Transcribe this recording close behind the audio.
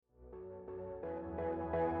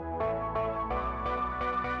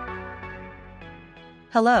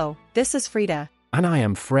Hello, this is Frida. And I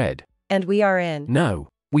am Fred. And we are in. No,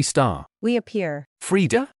 we star. We appear.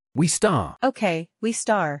 Frida, we star. Okay, we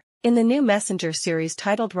star. In the new Messenger series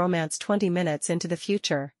titled Romance 20 Minutes into the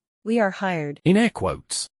Future. We are hired, in air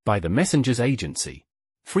quotes, by the Messenger's agency.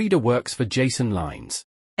 Frida works for Jason Lines.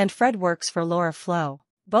 And Fred works for Laura Flo.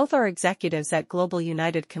 Both are executives at Global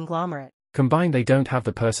United Conglomerate. Combined, they don't have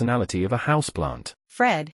the personality of a houseplant.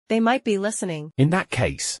 Fred, they might be listening. In that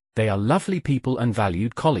case, they are lovely people and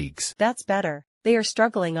valued colleagues. That's better. They are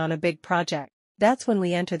struggling on a big project. That's when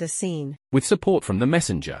we enter the scene. With support from the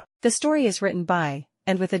Messenger. The story is written by,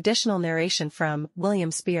 and with additional narration from,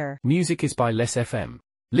 William Spear. Music is by Les FM.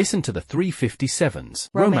 Listen to the 357's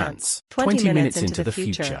Romance 20 minutes into the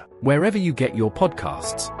future, wherever you get your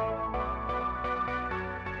podcasts.